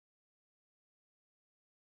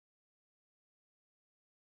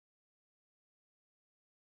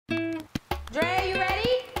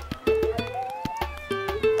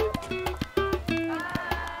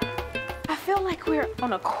We're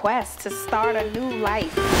on a quest to start a new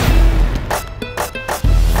life.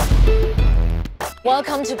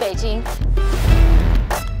 Welcome to Beijing.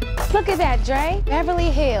 Look at that, Dre.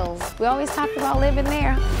 Beverly Hills. We always talked about living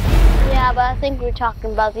there. Yeah, but I think we're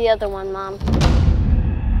talking about the other one, Mom.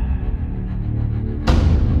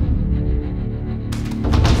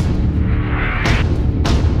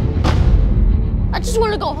 I just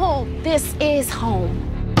want to go home. This is home.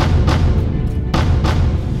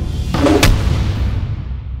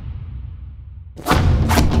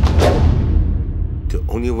 The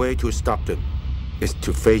only way to stop them is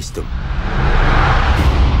to face them.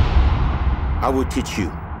 I will teach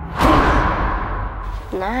you.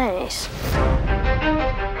 Nice.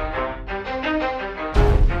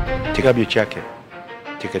 Take up your jacket.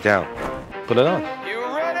 Take it down. Put it on. You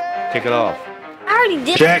ready? Take it off. I already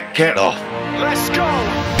did. Jacket off. Let's go.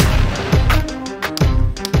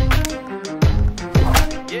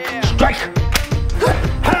 Yeah. Strike.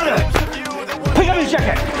 Pick up your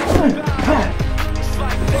jacket.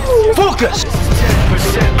 Focus.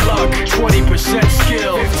 10% luck, 20%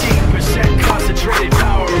 skill, 15% concentrated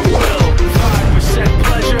power of will, 5%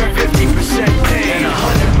 pleasure, 50% pain, and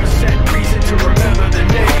 100% reason to remember the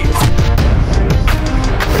name.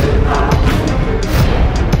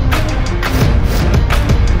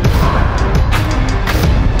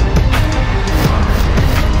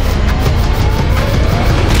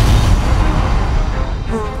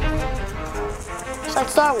 It's like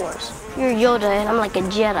Star Wars. You're Yoda and I'm like a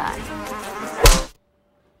Jedi.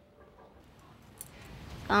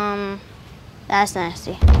 That's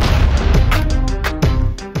nasty.